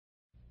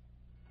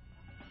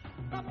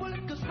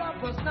bullet to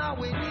stop us now.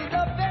 We need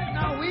a vet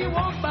now. We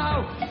won't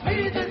bow.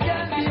 Jesus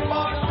can be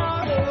born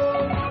on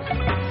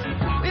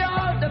we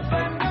all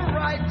defend the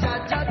right.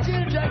 Cha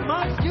children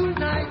must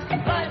unite.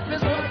 Life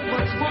is worth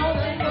much more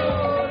than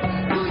gold.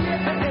 Do you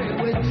hear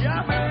we're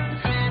jamming?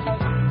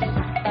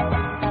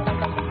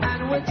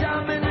 And we're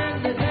jamming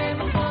in the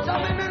name of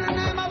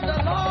the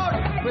Lord.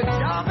 We're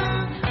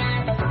jamming.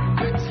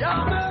 We're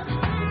jamming.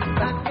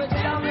 And we're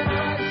jamming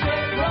right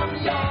straight from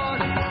the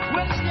yard.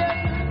 We're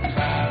jamming.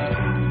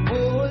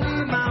 Holy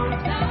Mount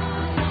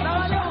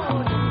Zion.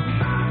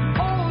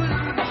 Holy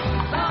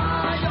Mount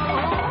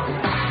Zion.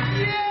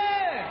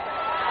 Yeah!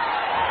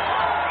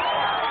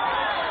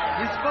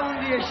 His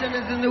foundation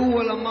is in the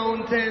whole of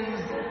mountains.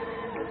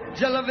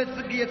 Jehovah's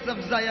the gates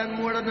of Zion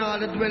more than all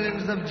the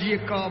dwellings of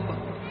Jacob.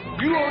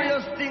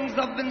 Glorious things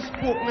have been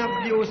spoken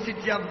of the O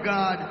city of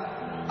God.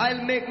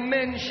 I'll make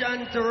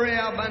mention to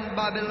Rahab and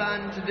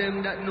Babylon to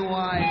them that know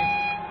I.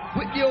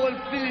 With the old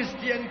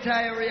Philistine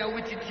Tyre,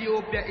 with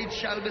Ethiopia, it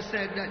shall be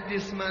said that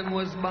this man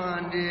was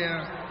born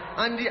there.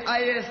 And the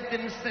highest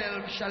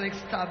himself shall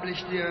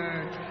establish the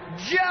earth.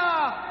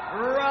 Bout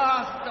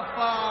Ras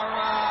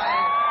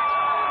Tafari.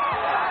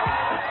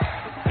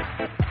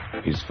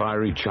 His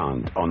fiery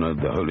chant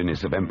honored the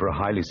holiness of Emperor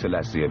Haile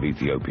Selassie of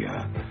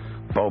Ethiopia.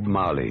 Bob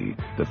Marley,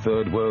 the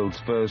third world's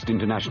first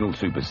international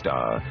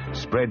superstar,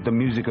 spread the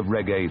music of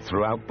reggae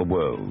throughout the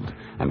world,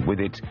 and with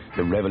it,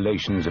 the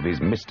revelations of his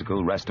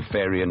mystical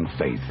Rastafarian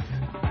faith.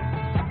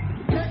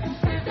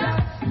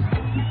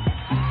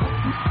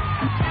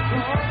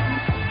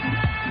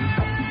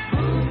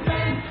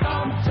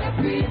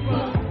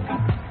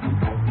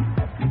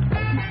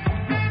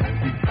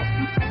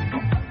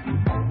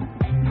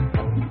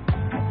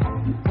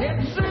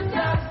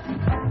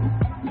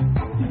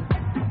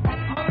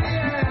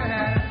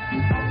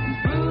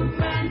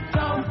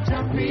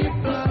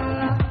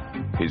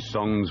 His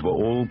songs were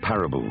all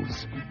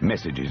parables,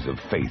 messages of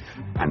faith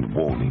and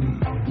warning.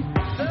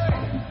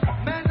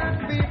 Men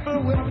and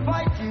people will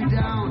fight you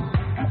down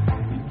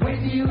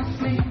when you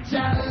see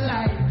your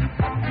light.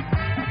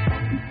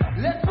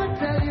 Let me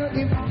tell you,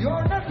 if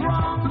you're not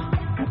wrong,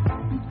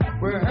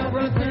 where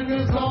everything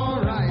is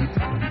alright,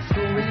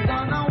 so we're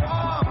gonna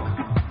walk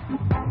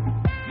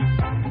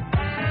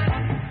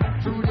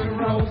through the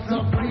roads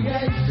of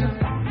creation.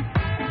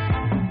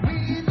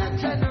 We the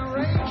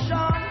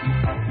generation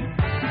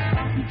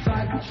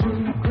tried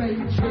through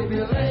great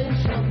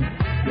tribulation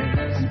in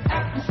this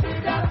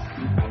exodus.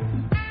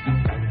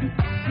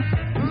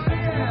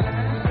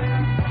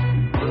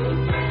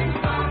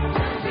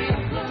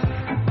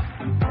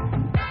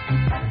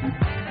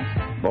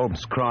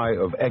 Bob's cry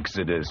of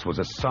exodus was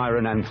a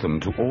siren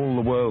anthem to all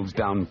the worlds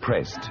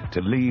down-pressed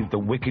to leave the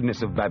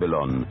wickedness of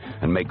Babylon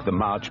and make the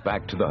march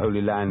back to the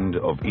Holy Land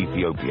of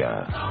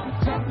Ethiopia.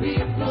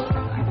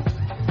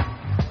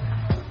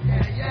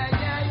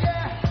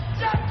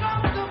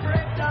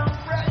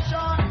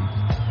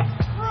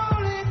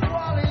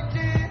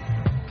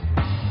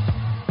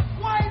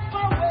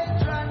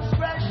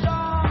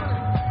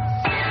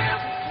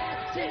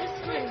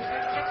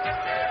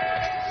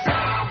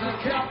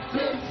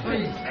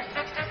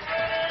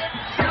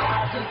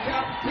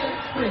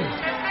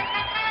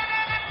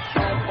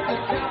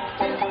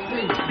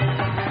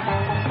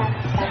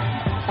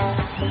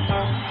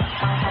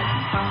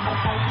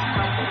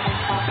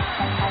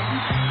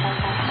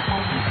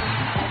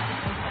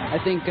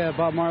 I think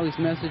Bob Marley's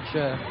message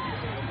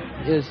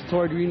is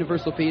toward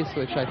universal peace,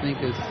 which I think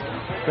is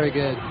very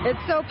good.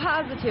 It's so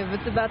positive.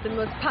 It's about the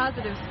most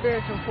positive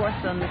spiritual force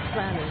on this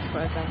planet, as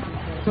far as I'm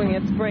concerned.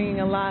 It's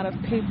bringing a lot of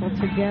people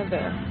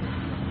together,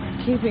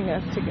 keeping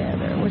us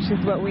together, which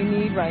is what we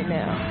need right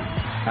now.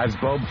 As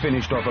Bob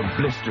finished off a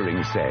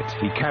blistering set,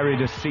 he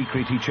carried a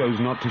secret he chose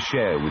not to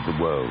share with the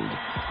world.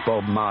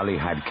 Bob Marley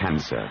had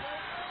cancer.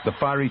 The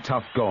fiery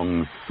tough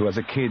gong, who as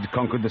a kid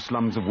conquered the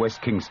slums of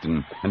West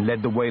Kingston and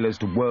led the Wailers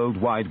to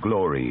worldwide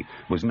glory,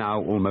 was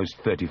now almost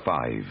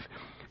 35.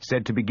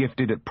 Said to be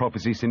gifted at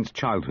prophecy since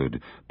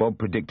childhood, Bob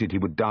predicted he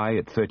would die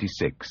at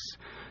 36.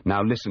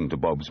 Now listen to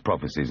Bob's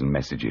prophecies and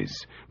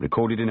messages,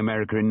 recorded in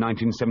America in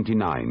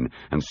 1979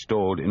 and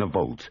stored in a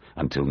vault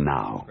until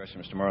now.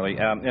 Question, Mr. Marley.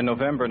 In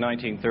November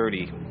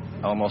 1930,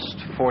 almost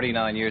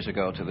 49 years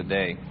ago to the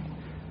day,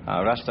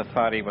 Ras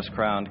Tafari was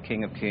crowned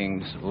King of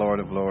Kings,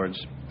 Lord of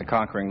Lords, the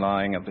conquering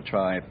lion of the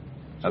tribe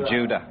of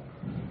Judah.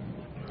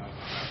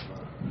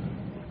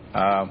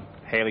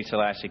 Haile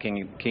Selassie,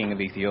 King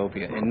of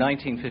Ethiopia. In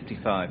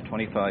 1955,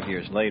 25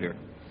 years later,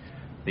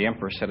 the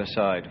emperor set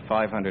aside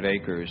 500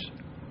 acres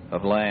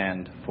of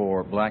land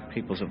for black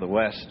peoples of the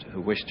West who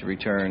wished to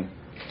return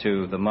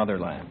to the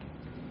motherland.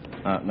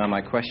 Now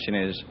my question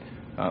is,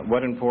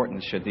 what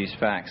importance should these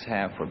facts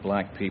have for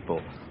black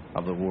people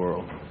of the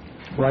world?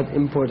 What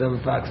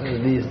important facts do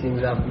these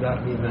things have black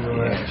people in the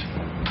world?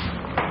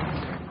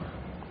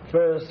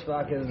 First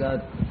fact is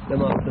that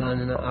them are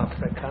planning in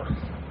Africa,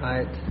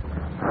 right?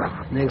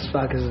 Next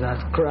fact is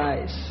that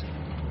Christ.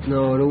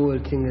 No, the whole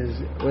thing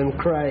is when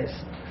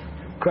Christ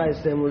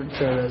then will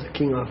return as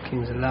King of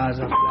Kings, the Lords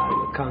of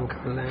Lords, the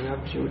conquering Lion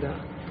of Judah.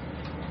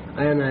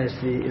 and I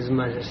see His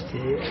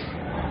Majesty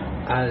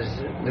as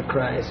the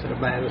Christ of the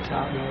Bible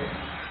talks about.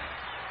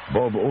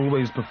 Bob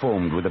always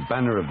performed with a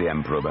banner of the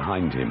emperor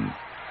behind him.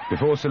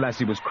 Before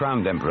Selassie was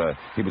crowned emperor,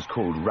 he was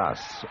called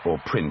Ras, or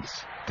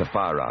Prince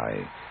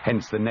Tafari,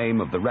 hence the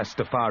name of the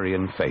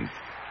Rastafarian faith.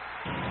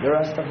 The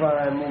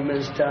Rastafari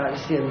movement started at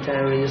the same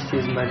time when you see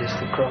His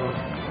Majesty crowned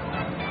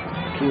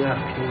King of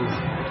Kings,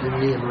 the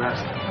name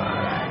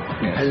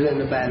Rastafari. Yes. As when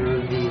the Bible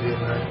revealed it,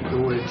 and the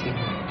whole thing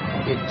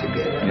get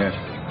together. Yes.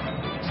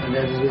 So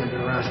that is where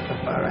the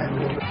Rastafari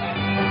movement.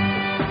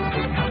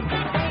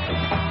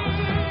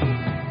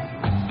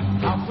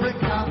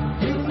 Africa,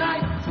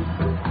 unite,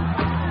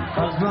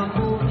 'cause we're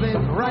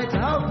moving right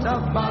out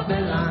of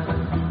Babylon,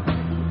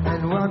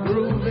 and we're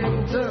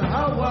grooving to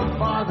our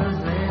father's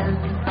land.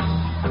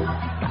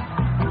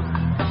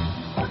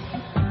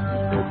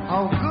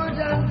 How good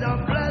and how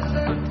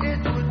pleasant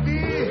it would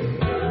be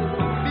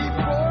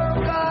before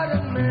God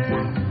and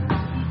man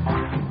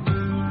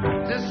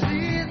to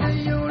see the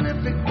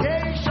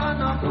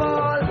unification of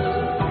all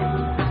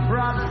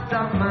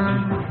Rastaman.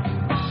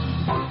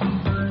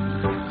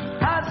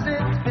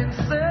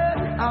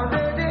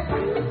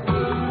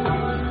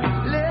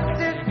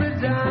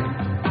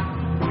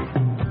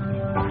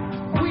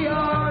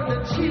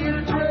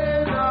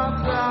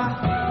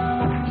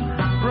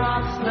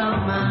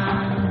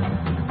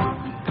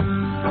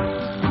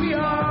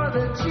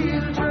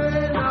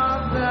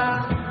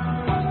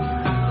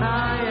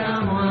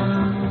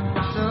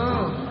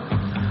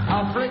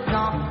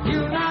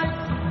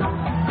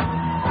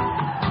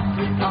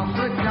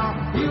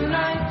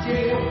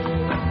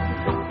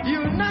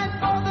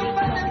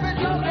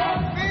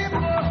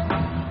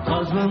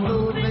 We're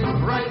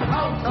moving right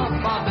out of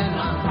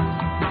Babylon,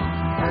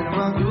 and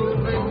we're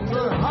grooving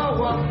to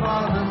our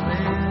father's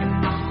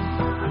land.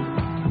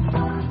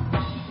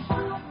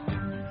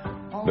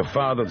 The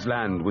father's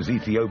land was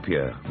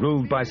Ethiopia,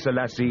 ruled by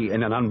Selassie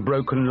in an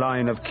unbroken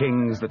line of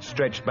kings that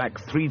stretched back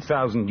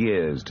 3,000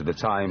 years to the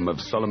time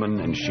of Solomon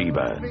and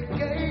Sheba.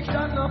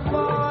 Unification of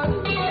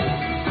all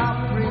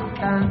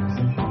Africans.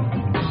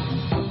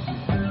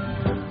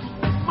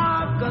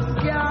 Marcus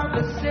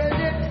Garvey said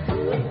it.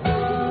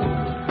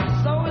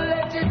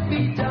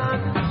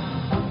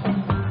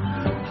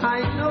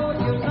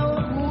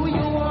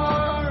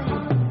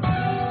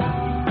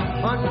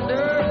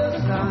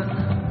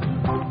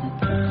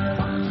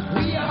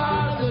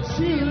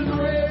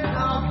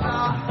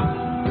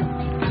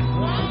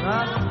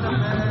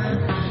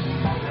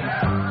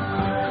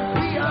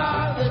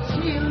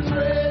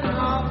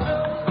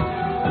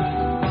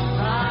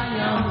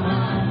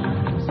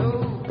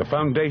 The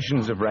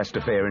foundations of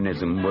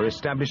Rastafarianism were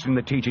established in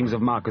the teachings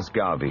of Marcus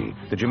Garvey,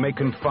 the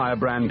Jamaican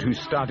firebrand who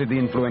started the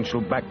influential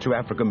Back to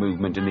Africa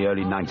movement in the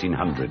early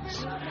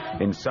 1900s.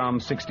 In Psalm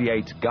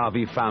 68,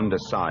 Garvey found a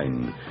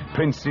sign.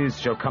 Princes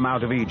shall come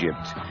out of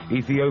Egypt.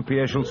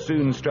 Ethiopia shall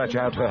soon stretch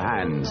out her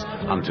hands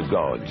unto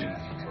God.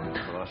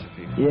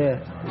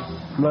 Yeah,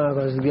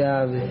 Marcus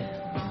Garvey.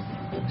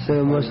 So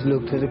you must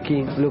look to the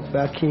king, look for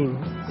a king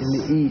in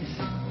the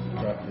east.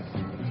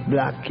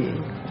 Black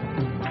king.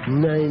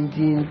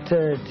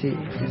 1930,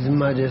 His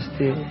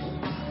Majesty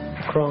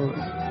crowned,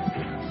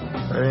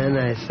 and then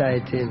I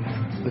cite him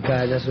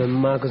because that's when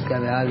Marcus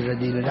Garvey always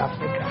deal with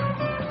Africa.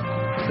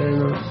 So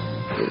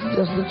it's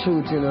just the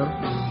truth,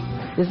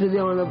 You see,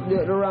 the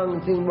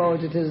wrong thing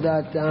about it is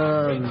that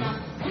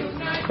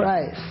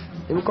Christ,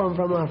 he come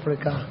from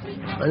Africa,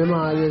 and he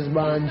always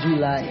born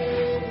July.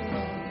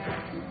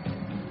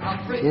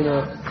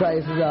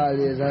 Christ is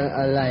always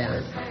a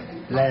lion.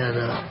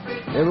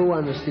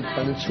 Everyone who sits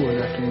on the throne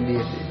of King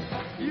David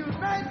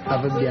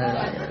have to be a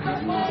lion.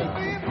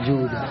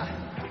 Judah.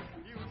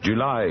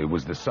 July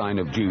was the sign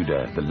of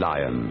Judah, the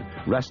lion.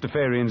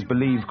 Rastafarians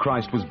believe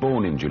Christ was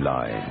born in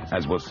July,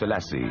 as was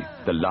Selassie,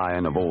 the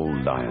lion of all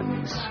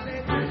lions.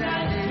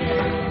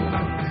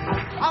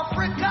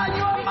 Africa,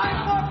 you are my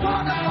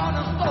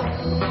cornerstone.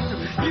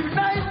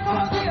 Unite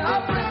for the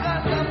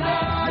Africans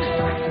abroad.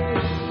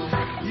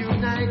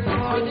 Unite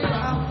for the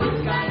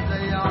Africans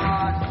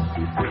abroad.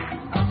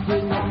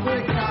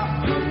 Africa,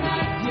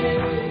 unite.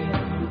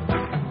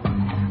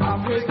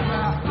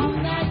 Africa,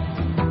 unite.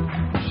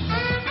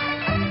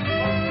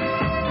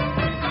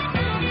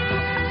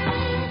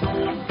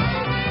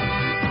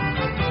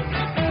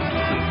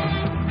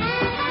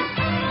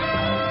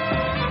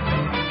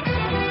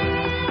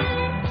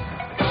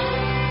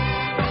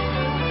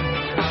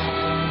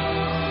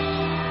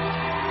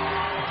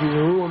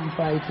 Rome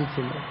fight it,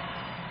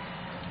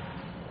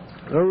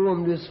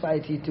 Rome just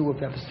fight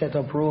Ethiopia to set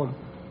up Rome.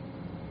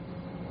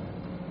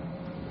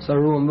 So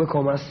Rome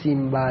become a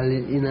symbol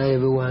in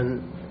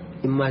everyone's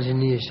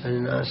imagination,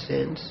 in a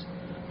sense,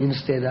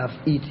 instead of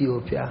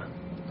Ethiopia.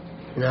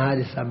 In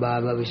Addis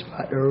Ababa, which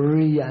part the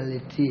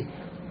reality,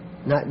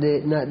 not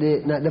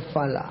the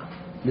follow.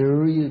 The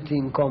real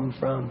thing come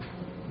from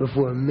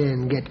before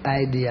men get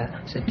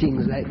idea so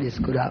things like this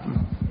could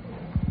happen.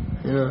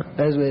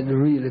 That's where the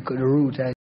root idea.